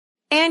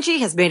Angie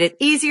has made it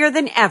easier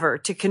than ever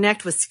to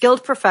connect with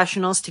skilled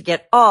professionals to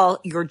get all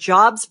your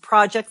jobs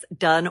projects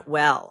done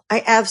well.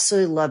 I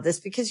absolutely love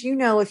this because,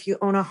 if you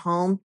own a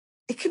home,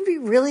 it can be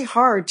really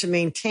hard to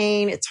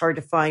maintain. It's hard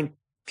to find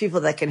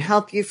people that can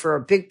help you for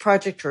a big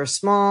project or a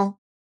small.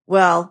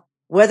 Well,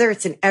 whether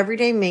it's in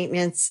everyday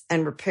maintenance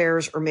and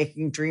repairs or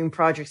making dream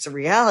projects a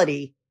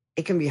reality,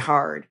 it can be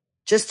hard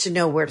just to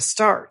know where to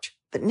start.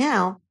 But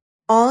now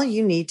all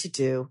you need to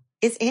do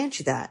is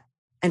Angie that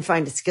and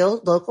find a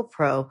skilled local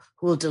pro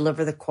who will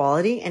deliver the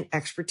quality and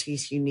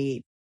expertise you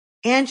need.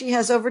 Angie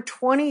has over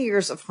 20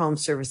 years of home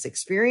service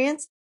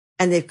experience,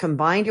 and they've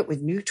combined it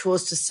with new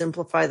tools to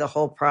simplify the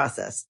whole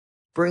process.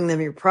 Bring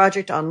them your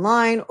project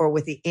online or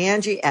with the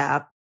Angie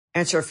app,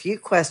 answer a few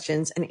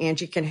questions, and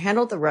Angie can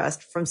handle the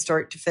rest from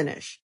start to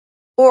finish.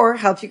 Or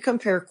help you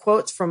compare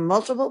quotes from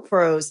multiple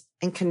pros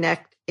and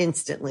connect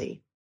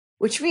instantly,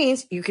 which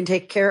means you can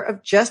take care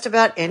of just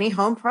about any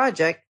home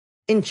project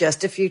in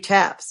just a few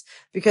taps.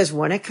 Because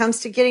when it comes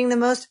to getting the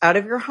most out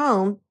of your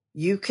home,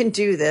 you can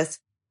do this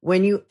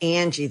when you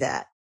Angie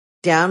that.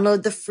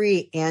 Download the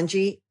free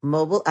Angie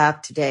mobile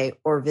app today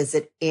or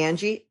visit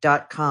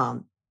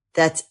Angie.com.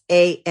 That's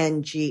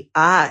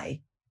ANGI.com.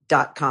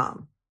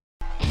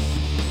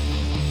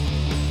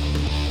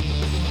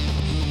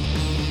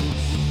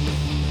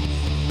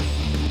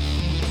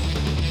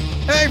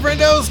 Hey,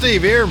 friendo,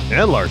 Steve here.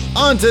 And Lars.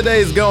 On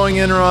today's Going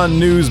In Raw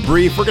News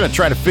Brief, we're going to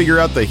try to figure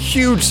out the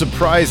huge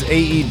surprise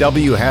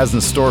AEW has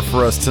in store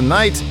for us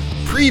tonight,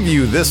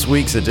 preview this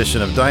week's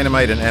edition of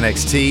Dynamite and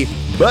NXT,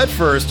 but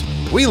first,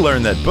 we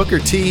learned that Booker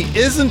T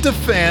isn't a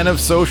fan of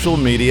social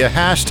media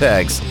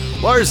hashtags.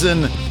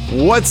 Larson,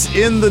 what's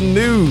in the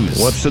news?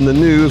 What's in the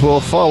news? Well,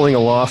 following a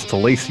loss to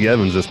Lacey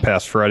Evans this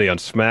past Friday on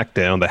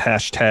SmackDown, the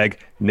hashtag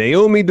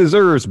Naomi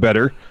Deserves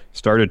Better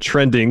started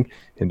trending,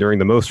 and during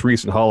the most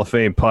recent Hall of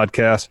Fame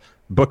podcast,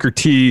 Booker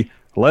T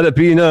let it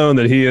be known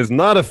that he is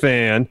not a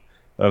fan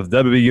of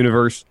WWE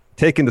Universe,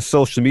 taking to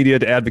social media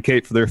to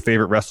advocate for their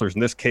favorite wrestlers,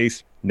 in this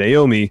case,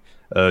 Naomi.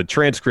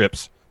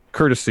 Transcripts,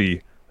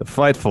 courtesy of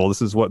Fightful.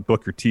 This is what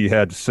Booker T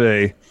had to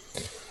say.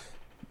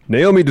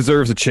 Naomi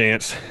deserves a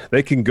chance.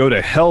 They can go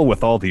to hell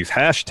with all these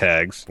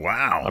hashtags.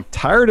 Wow. I'm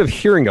tired of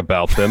hearing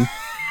about them.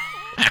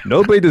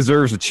 Nobody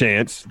deserves a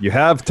chance. You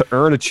have to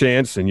earn a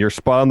chance, and you're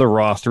spot on the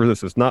roster.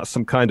 This is not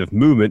some kind of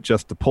movement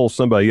just to pull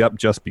somebody up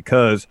just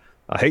because.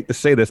 I hate to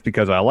say this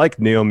because I like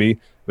Naomi,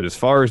 but as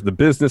far as the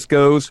business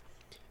goes,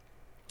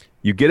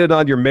 you get it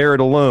on your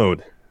merit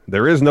alone.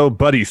 There is no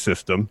buddy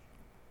system.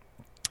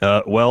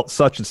 Well,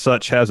 such and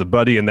such has a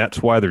buddy, and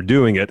that's why they're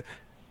doing it.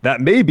 That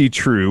may be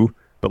true,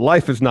 but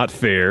life is not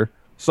fair.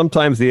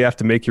 Sometimes you have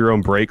to make your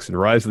own breaks and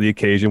rise to the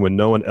occasion when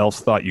no one else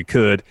thought you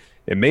could.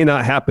 It may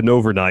not happen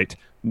overnight.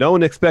 No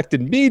one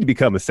expected me to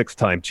become a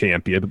 6-time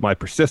champion, but my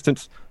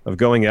persistence of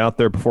going out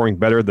there performing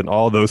better than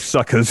all those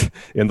suckers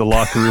in the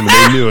locker room, and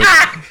they knew it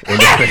when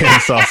the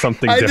fans saw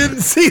something different. I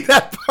didn't see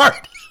that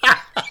part.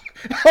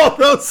 All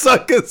those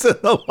suckers in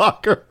the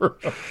locker room.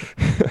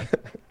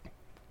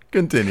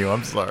 Continue,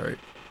 I'm sorry.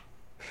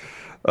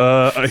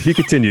 He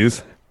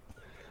continues.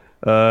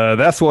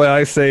 That's why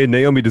I say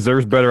Naomi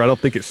deserves better. I don't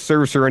think it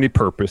serves her any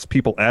purpose.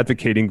 People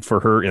advocating for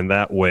her in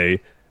that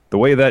way. The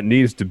way that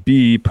needs to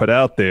be put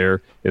out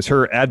there is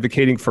her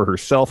advocating for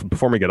herself and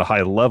performing at a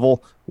high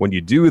level. When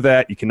you do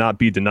that, you cannot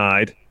be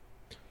denied.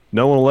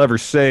 No one will ever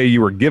say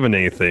you were given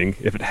anything.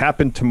 If it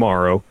happened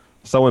tomorrow,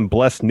 someone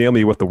blessed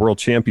Naomi with the world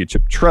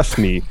championship. Trust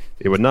me,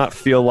 it would not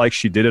feel like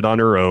she did it on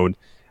her own.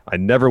 I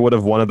never would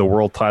have wanted the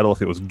world title if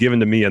it was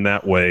given to me in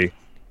that way.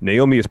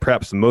 Naomi is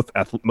perhaps the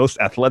most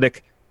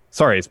athletic.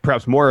 Sorry, it's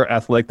perhaps more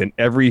athletic than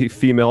every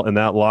female in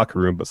that locker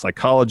room, but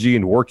psychology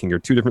and working are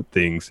two different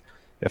things.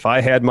 If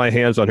I had my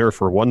hands on her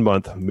for 1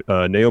 month,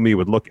 Naomi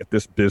would look at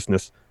this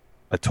business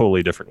a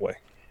totally different way.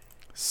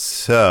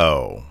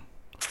 So,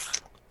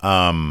 you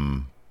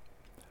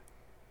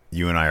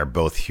and I are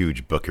both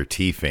huge Booker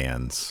T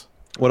fans.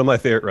 One of my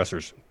favorite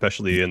wrestlers,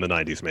 especially in the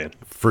 90s, man.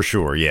 For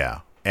sure,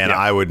 yeah. And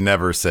I would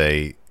never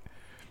say...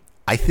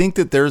 I think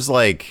that there's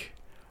like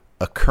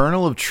a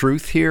kernel of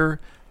truth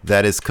here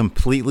that is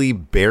completely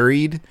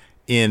buried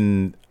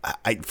in...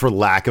 for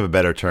lack of a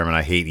better term, and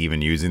I hate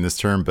even using this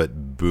term,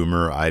 but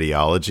boomer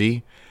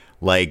ideology,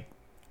 like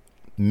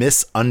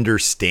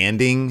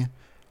misunderstanding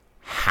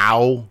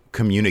how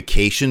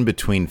communication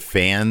between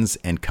fans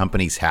and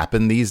companies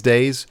happen these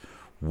days,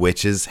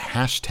 which is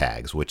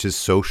hashtags, which is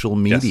social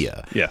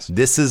media. Yes.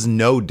 This is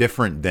no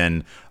different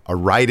than a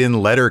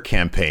write-in letter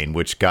campaign,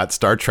 which got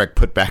Star Trek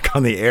put back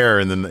on the air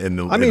in the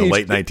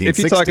late 1960s. If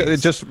you talk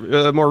just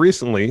more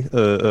recently,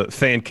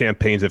 fan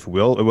campaigns, if you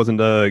will, it wasn't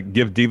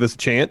Give Divas a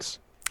Chance.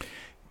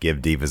 Give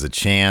Divas a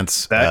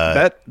Chance.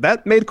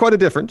 That made quite a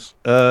difference.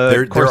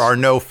 There are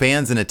no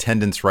fans in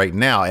attendance right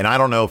now, and I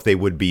don't know if they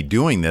would be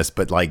doing this,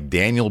 but like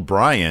Daniel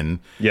Bryan,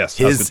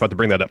 yes, I was about to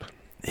bring that up.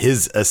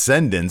 His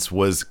ascendance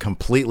was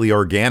completely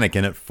organic,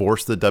 and it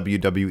forced the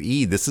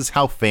WWE. This is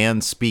how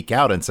fans speak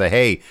out and say,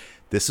 hey,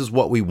 this is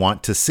what we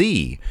want to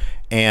see.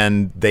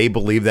 And they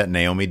believe that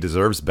Naomi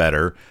deserves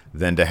better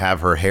than to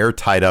have her hair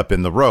tied up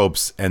in the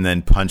ropes and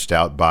then punched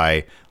out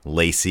by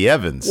Lacey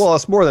Evans. Well,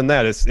 it's more than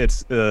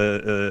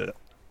that.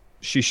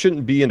 She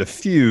shouldn't be in a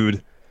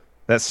feud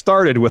that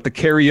started with the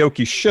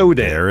karaoke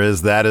showdown. There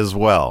is that as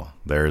well.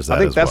 I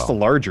think that's the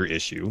larger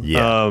issue.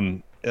 Yeah.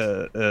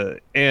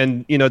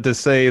 And to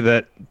say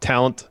that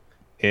talent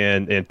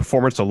and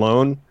performance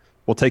alone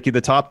will take you to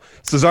the top,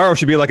 Cesaro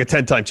should be like a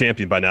 10-time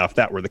champion by now if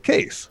that were the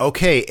case.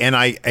 Okay, and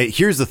I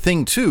here's the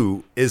thing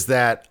too, is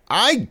that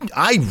I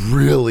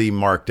really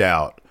marked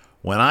out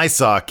when I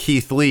saw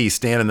Keith Lee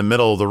stand in the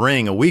middle of the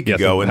ring a week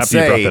ago and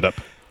say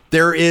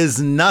there is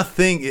no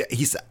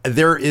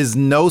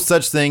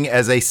such thing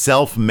as a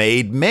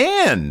self-made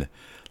man.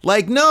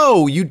 Like,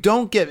 no, you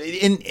don't get,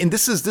 and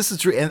this is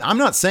true, and I'm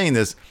not saying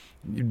this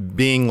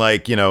being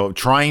like,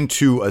 trying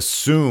to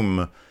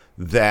assume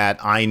that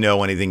I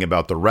know anything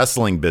about the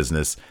wrestling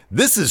business.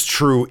 This is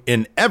true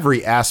in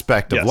every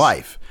aspect of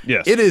life.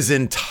 Yes. It is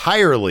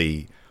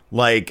entirely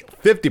like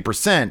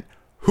 50%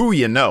 who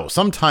you know,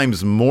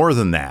 sometimes more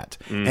than that.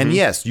 Mm-hmm. And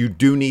yes, you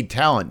do need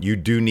talent. You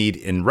do need,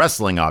 in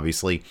wrestling,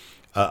 obviously,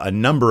 a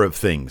number of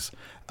things.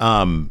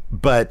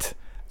 But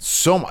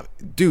so much,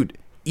 dude,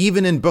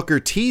 even in Booker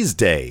T's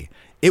day,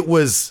 it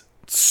was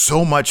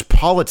so much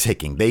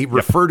politicking. They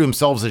refer to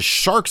themselves as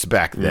sharks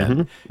back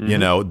then.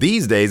 Mm-hmm.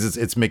 These days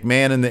it's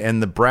McMahon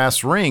and the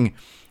brass ring.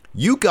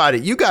 You got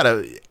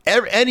to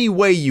any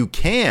way you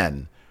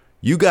can.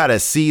 You got to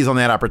seize on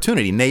that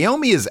opportunity.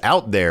 Naomi is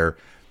out there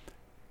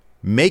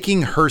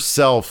getting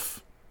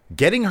herself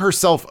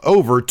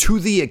over to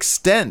the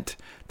extent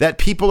that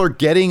people are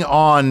getting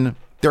on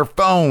their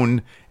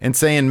phone and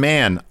saying,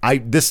 man,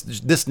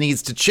 this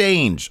needs to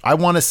change. I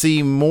want to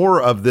see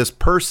more of this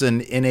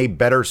person in a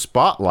better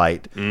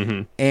spotlight.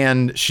 Mm-hmm.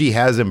 And she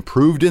has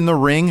improved in the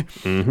ring.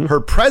 Mm-hmm. Her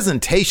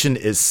presentation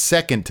is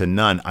second to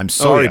none. I'm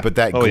sorry, but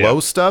that glow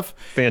stuff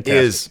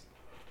is,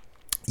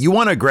 you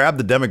want to grab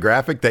the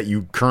demographic that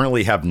you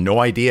currently have no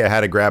idea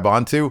how to grab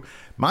onto.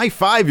 My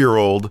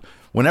 5-year-old,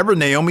 whenever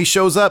Naomi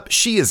shows up,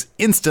 she is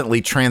instantly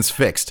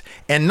transfixed.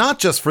 And not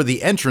just for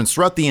the entrance,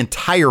 throughout the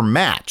entire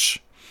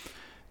match.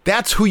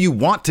 That's who you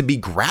want to be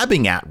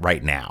grabbing at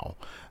right now.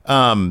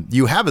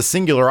 You have a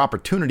singular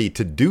opportunity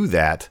to do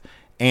that.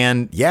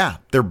 And yeah,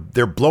 they're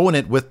blowing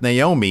it with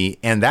Naomi,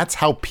 and that's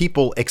how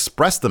people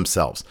express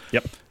themselves.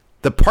 Yep.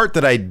 The part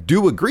that I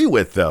do agree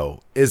with,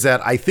 though, is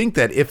that I think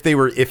that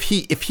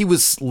if he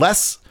was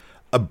less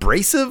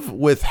abrasive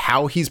with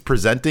how he's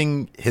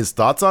presenting his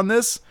thoughts on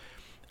this,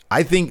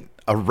 I think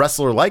a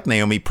wrestler like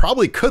Naomi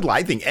probably could.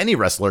 I think any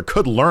wrestler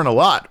could learn a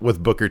lot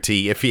with Booker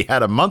T if he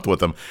had a month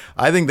with him.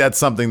 I think that's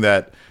something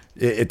that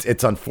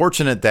it's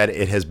unfortunate that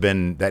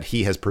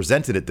he has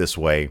presented it this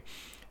way,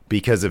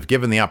 because if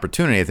given the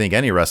opportunity, I think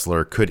any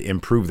wrestler could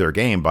improve their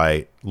game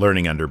by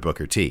learning under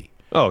Booker T.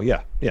 Oh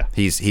yeah.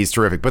 He's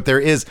terrific. But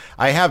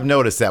I have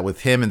noticed that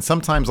with him, and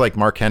sometimes like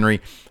Mark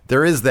Henry,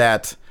 there is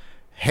that,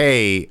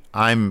 hey,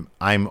 I'm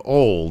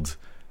old.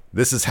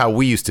 This is how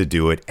we used to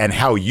do it, and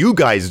how you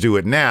guys do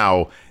it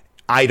now,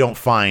 I don't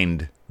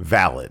find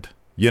valid.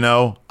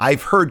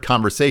 I've heard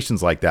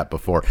conversations like that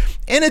before,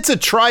 and it's a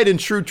tried and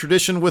true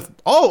tradition with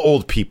all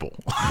old people.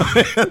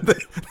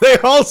 They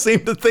all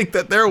seem to think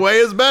that their way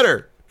is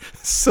better.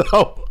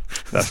 So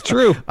that's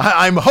true.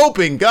 I'm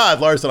hoping,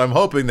 Larson, I'm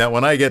hoping that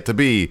when I get to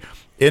be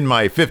in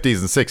my 50s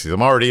and 60s,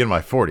 I'm already in my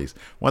 40s.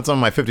 Once I'm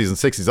in my 50s and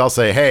 60s, I'll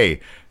say, hey,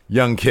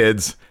 young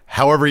kids,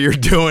 however you're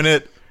doing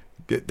it,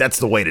 that's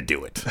the way to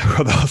do it.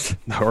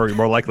 Or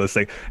more likely to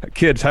say,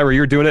 kids, however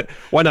you're doing it,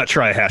 why not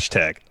try a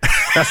hashtag?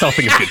 That's how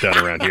things get done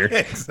around here.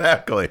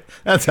 Exactly.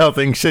 That's how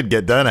things should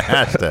get done, a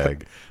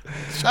hashtag.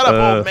 Shut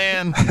up, old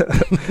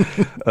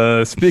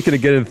man. Speaking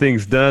of getting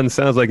things done,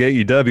 sounds like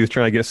AEW is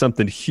trying to get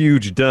something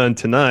huge done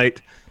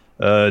tonight.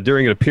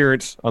 During an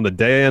appearance on the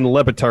Dan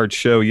Le Batard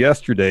show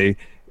yesterday,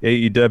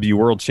 AEW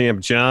World Champ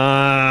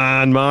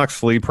Jon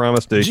Moxley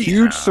promised a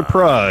huge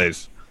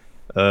surprise,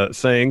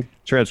 saying,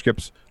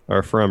 transcripts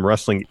are from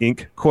Wrestling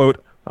Inc.,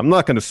 quote, "I'm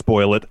not going to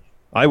spoil it.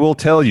 I will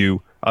tell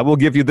you. I will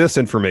give you this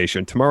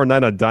information. Tomorrow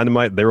night on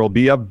Dynamite, there will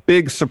be a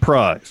big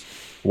surprise.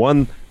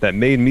 One that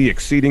made me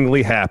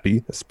exceedingly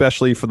happy,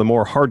 especially for the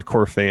more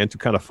hardcore fans who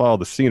kind of follow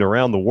the scene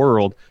around the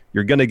world.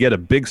 You're going to get a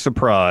big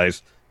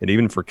surprise. And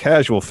even for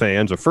casual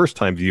fans or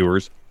first-time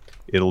viewers,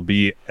 it'll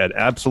be an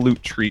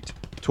absolute treat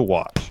to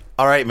watch."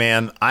 All right,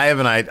 man.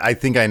 I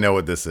think I know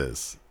what this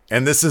is.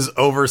 And this is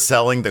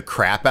overselling the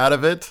crap out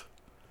of it.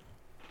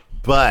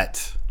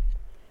 But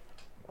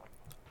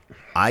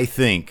I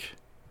think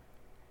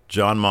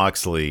Jon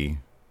Moxley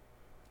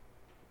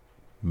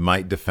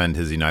might defend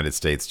his United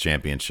States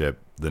Championship,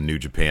 the New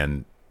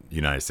Japan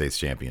United States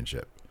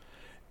Championship.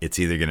 It's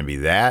either going to be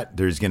that,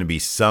 there's going to be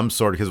some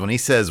sort of, because when he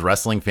says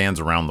wrestling fans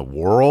around the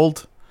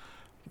world,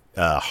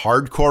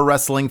 hardcore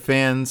wrestling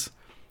fans,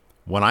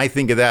 when I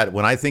think of that,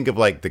 when I think of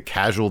like the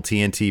casual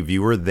TNT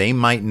viewer, they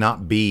might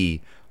not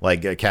be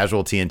like a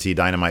casual TNT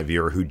Dynamite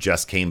viewer who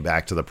just came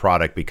back to the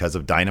product because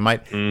of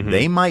Dynamite. Mm-hmm.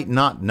 They might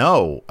not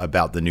know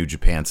about the New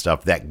Japan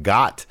stuff that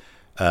got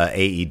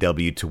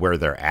AEW to where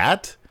they're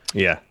at.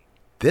 Yeah.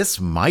 This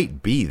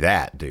might be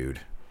that,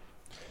 dude.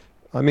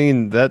 I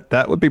mean,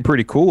 that would be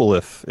pretty cool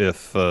if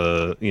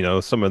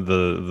some of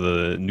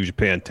the New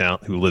Japan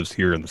talent who lives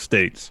here in the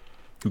States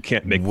who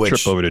can't make the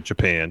trip over to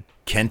Japan.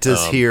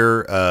 Kenta's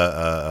here.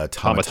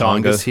 Tama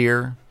Tonga's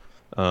here.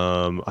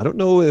 I don't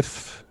know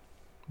if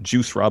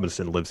Juice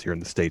Robinson lives here in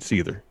the States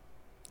either.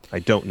 I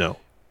don't know.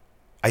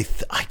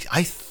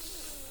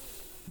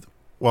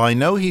 Well, I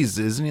know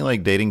isn't he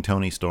like dating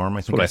Tony Storm?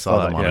 I think I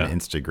saw them on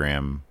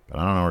Instagram, but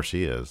I don't know where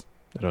she is.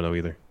 I don't know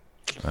either.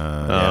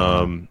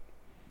 Yeah.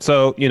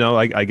 So,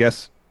 I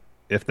guess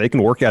if they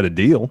can work out a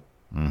deal,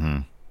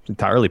 it's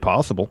entirely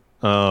possible.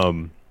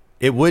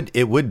 It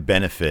would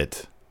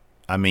benefit.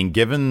 I mean,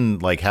 given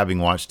like having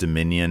watched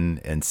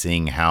Dominion and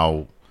seeing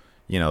how,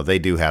 they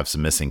do have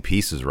some missing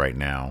pieces right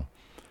now.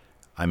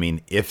 I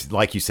mean, if,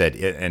 like you said,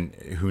 and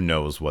who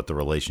knows what the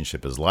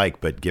relationship is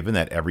like, but given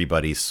that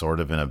everybody's sort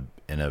of in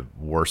a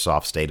worse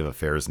off state of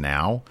affairs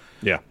now,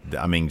 yeah.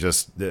 I mean,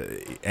 just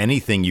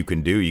anything you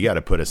can do, you got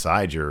to put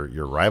aside your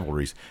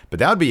rivalries. But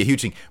that would be a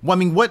huge thing. Well, I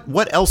mean,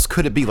 what else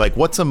could it be? Like,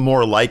 what's a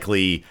more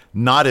likely,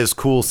 not as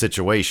cool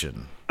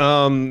situation?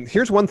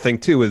 Here's one thing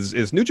too: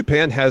 is New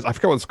Japan has, I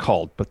forget what it's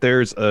called, but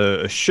there's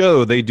a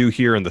show they do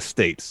here in the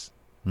States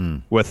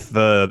with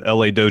the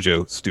LA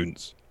Dojo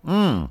students.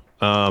 I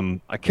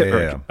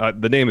can't.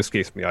 The name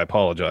escapes me. I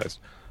apologize.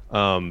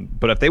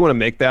 But if they want to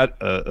make that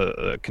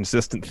a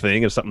consistent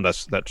thing and something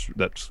that's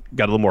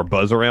got a little more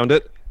buzz around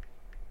it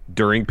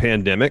during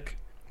pandemic,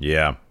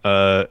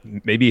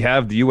 maybe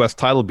have the U.S.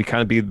 title be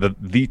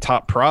the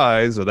top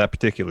prize of that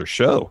particular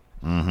show.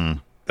 Mm-hmm.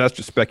 That's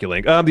just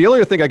speculating. The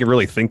only other thing I can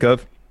really think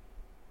of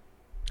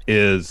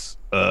is,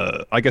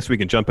 I guess we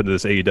can jump into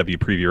this AEW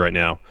preview right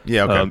now.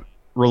 Yeah. Okay.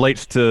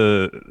 Relates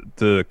to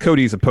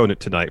Cody's opponent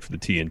tonight for the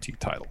TNT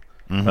title.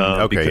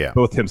 Mm-hmm.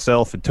 Both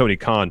himself and Tony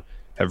Khan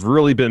have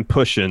really been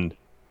pushing.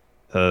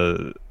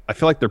 I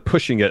feel like they're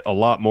pushing it a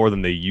lot more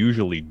than they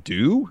usually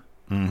do.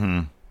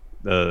 Mm-hmm.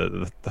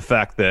 The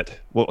fact that,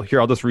 well, here,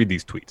 I'll just read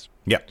these tweets.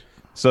 Yeah.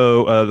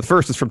 So the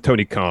first is from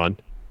Tony Khan,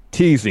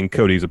 teasing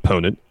Cody's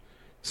opponent,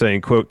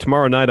 saying, quote,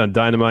 "Tomorrow night on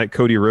Dynamite,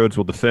 Cody Rhodes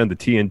will defend the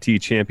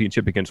TNT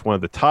championship against one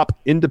of the top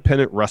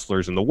independent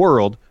wrestlers in the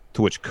world,"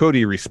 to which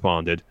Cody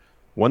responded,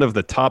 one of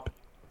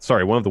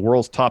the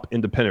world's top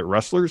independent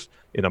wrestlers,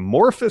 in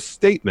amorphous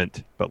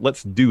statement, but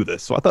let's do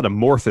this. So I thought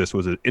amorphous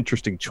was an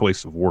interesting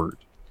choice of word.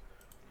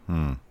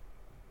 An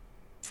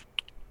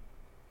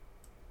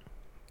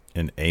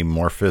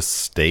amorphous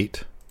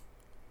state?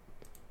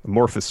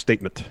 Amorphous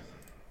statement.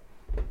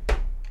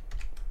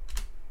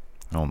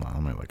 Hold on,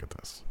 let me look at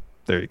this.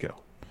 There you go.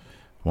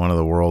 One of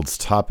the world's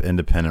top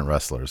independent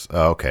wrestlers.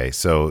 Oh, okay,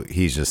 so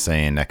he's just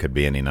saying that could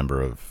be any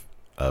number of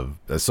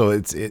so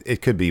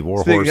it could be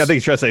Warhorse. I think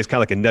he's trying to say it's kind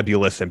of like a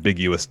nebulous,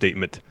 ambiguous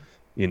statement.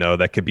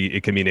 That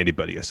it can mean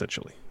anybody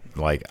essentially.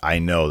 Like, I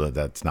know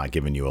that's not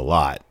giving you a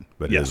lot,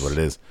 but it is what it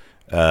is.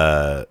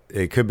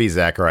 It could be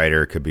Zack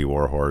Ryder, it could be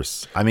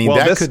Warhorse. I mean,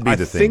 that could be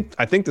the thing.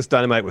 I think this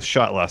Dynamite was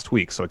shot last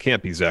week, so it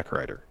can't be Zack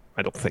Ryder.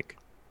 I don't think.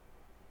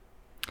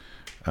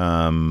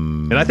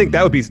 And I think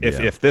that would be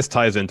if this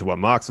ties into what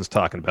Mox was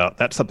talking about.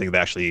 That's something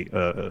that actually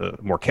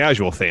more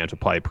casual fans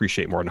would probably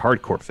appreciate more than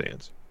hardcore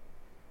fans.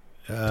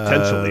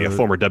 Potentially a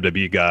former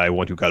WWE guy,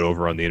 one who got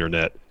over on the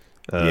internet.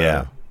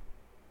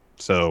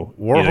 So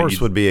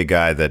Warhorse would be a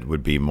guy that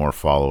would be more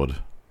followed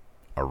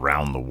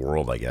around the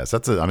world, I guess.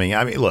 I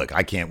mean, look,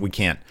 we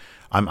can't.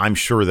 I'm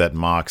sure that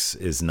Mox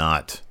is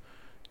not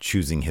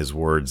choosing his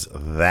words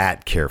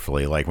that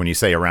carefully. Like when you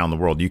say around the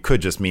world, you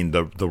could just mean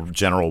the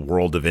general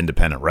world of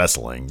independent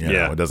wrestling. You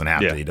know, it doesn't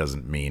have to. He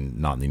doesn't mean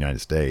not in the United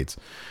States.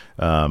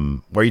 What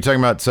are you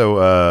talking about?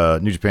 So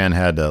New Japan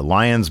had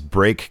Lions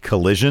Break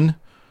Collision.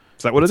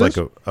 Is that what it is?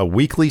 Like a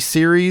weekly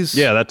series?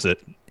 Yeah, that's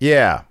it.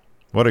 Yeah.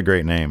 What a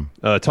great name.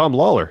 Tom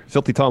Lawler.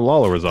 Filthy Tom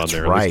Lawler was on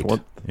there. Right.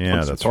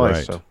 That's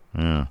right. So.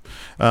 Yeah.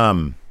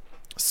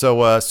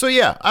 So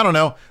yeah, I don't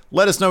know.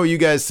 Let us know what you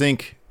guys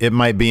think it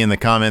might be in the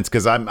comments,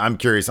 because I'm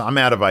curious. I'm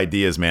out of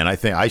ideas, man. I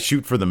think I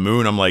shoot for the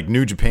moon. I'm like,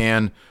 New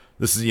Japan,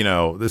 this is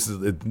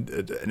an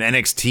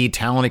NXT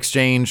talent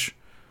exchange.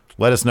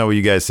 Let us know what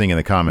you guys think in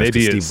the comments.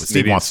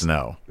 Steve wants to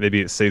know.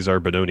 Maybe it's Cesar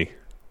Bononi.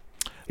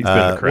 He's been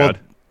in the crowd.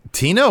 Well,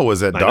 Tino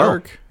was at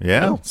Dark.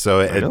 Yeah.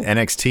 So at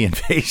NXT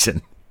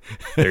Invasion.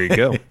 There you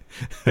go.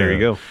 There you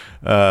go.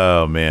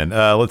 Oh, man.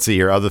 Let's see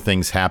here. Other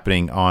things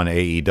happening on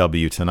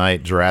AEW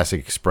tonight. Jurassic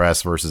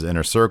Express versus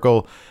Inner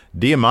Circle.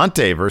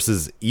 Diamante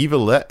versus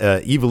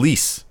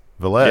Ivelisse.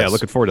 Yeah,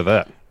 looking forward to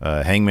that.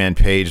 Hangman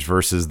Page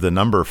versus the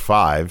number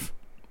 5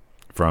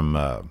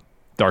 from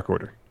Dark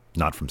Order.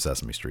 Not from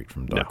Sesame Street,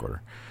 from Dark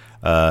Order.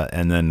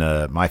 And then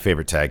my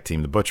favorite tag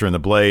team, the Butcher and the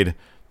Blade,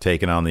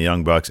 taking on the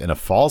Young Bucks in a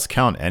Falls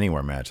Count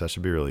Anywhere match. That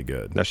should be really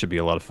good. That should be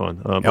a lot of fun.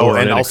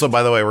 And also,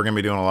 by the way, we're going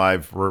to be doing a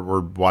live.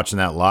 We're watching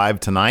that live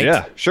tonight.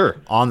 Yeah, sure.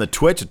 On the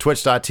Twitch at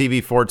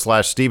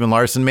twitch.tv/Steven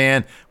Larson.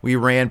 Man, we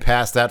ran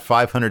past that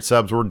 500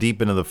 subs. We're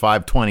deep into the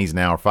 520s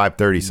now, or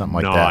 530, something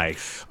like that.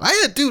 Nice.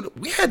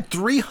 We had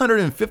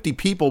 350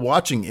 people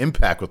watching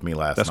Impact with me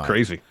last night. That's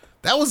crazy.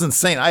 That was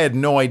insane. I had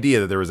no idea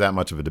that there was that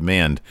much of a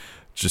demand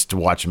just to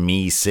watch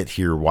me sit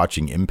here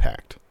watching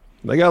Impact.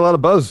 They got a lot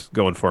of buzz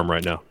going for them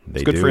right now.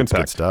 It's good for It's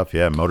Impact. good stuff.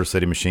 Yeah, Motor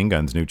City Machine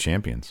Guns, new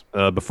champions.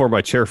 Before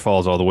my chair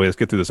falls all the way, let's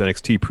get through this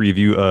NXT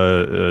preview.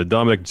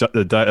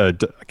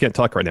 I can't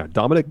talk right now.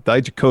 Dominic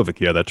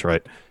Dijakovic, yeah, that's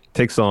right,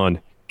 takes on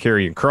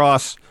Karrion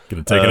Kross.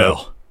 Gonna take an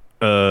L.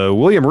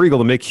 William Regal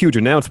to make huge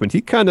announcement.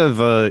 He kind of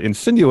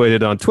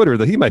insinuated on Twitter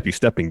that he might be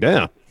stepping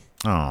down.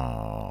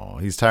 Oh,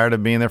 he's tired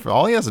of being there.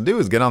 All he has to do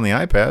is get on the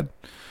iPad.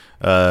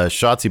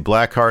 Shotzi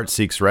Blackheart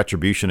seeks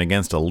retribution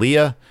against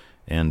Aaliyah.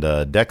 And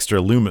Dexter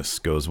Lumis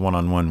goes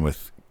one-on-one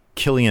with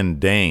Killian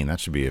Dane.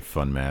 That should be a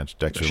fun match.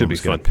 Dexter Lumis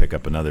is going to pick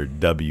up another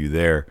W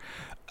there.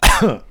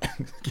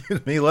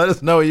 Excuse me. Let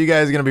us know what you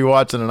guys are going to be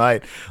watching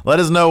tonight. Let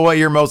us know what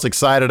you're most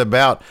excited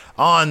about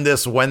on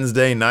this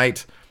Wednesday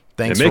night.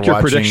 Thanks for watching. Make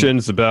your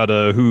predictions about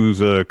who's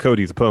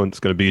Cody's opponent's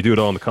going to be. Do it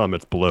all in the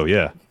comments below.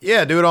 Yeah,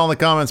 do it all in the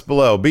comments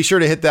below. Be sure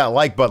to hit that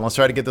like button. Let's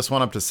try to get this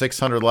one up to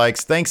 600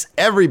 likes. Thanks,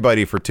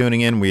 everybody, for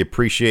tuning in. We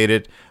appreciate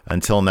it.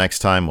 Until next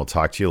time, we'll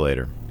talk to you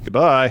later.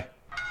 Goodbye.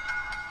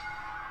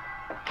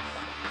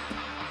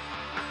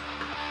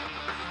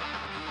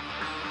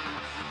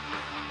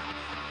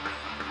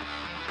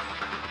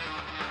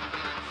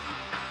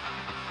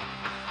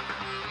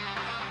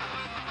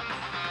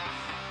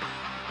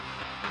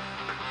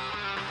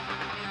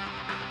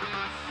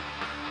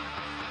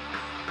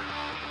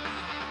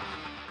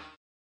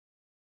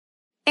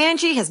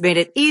 Angie has made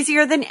it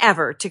easier than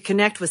ever to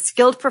connect with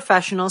skilled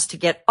professionals to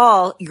get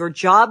all your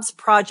jobs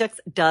projects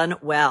done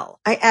well.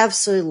 I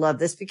absolutely love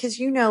this because,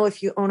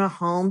 if you own a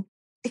home,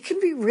 it can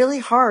be really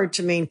hard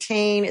to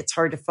maintain. It's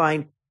hard to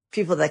find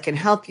people that can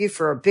help you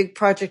for a big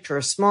project or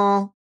a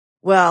small.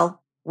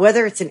 Well,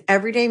 whether it's in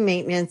everyday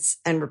maintenance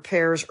and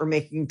repairs or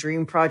making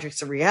dream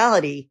projects a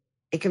reality,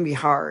 it can be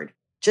hard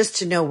just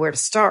to know where to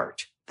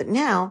start. But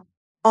now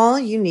all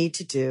you need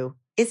to do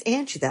is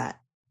Angie that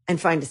and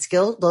find a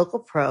skilled local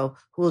pro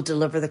who will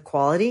deliver the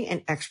quality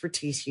and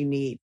expertise you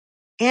need.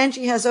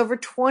 Angie has over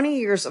 20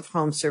 years of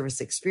home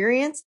service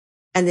experience,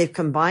 and they've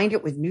combined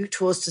it with new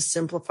tools to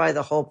simplify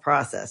the whole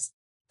process.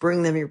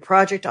 Bring them your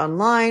project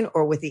online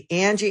or with the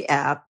Angie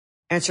app,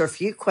 answer a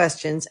few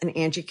questions, and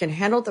Angie can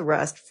handle the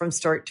rest from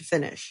start to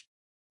finish.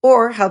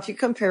 Or help you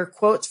compare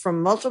quotes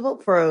from multiple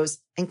pros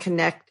and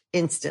connect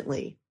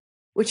instantly,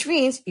 which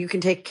means you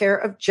can take care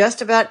of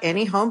just about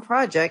any home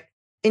project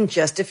in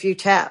just a few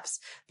taps.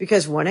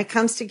 Because when it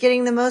comes to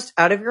getting the most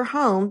out of your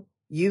home,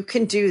 you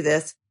can do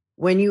this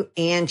when you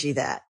Angie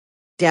that.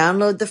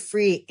 Download the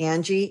free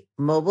Angie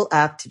mobile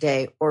app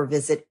today or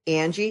visit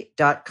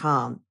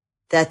Angie.com.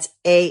 That's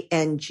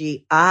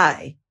ANGI.com.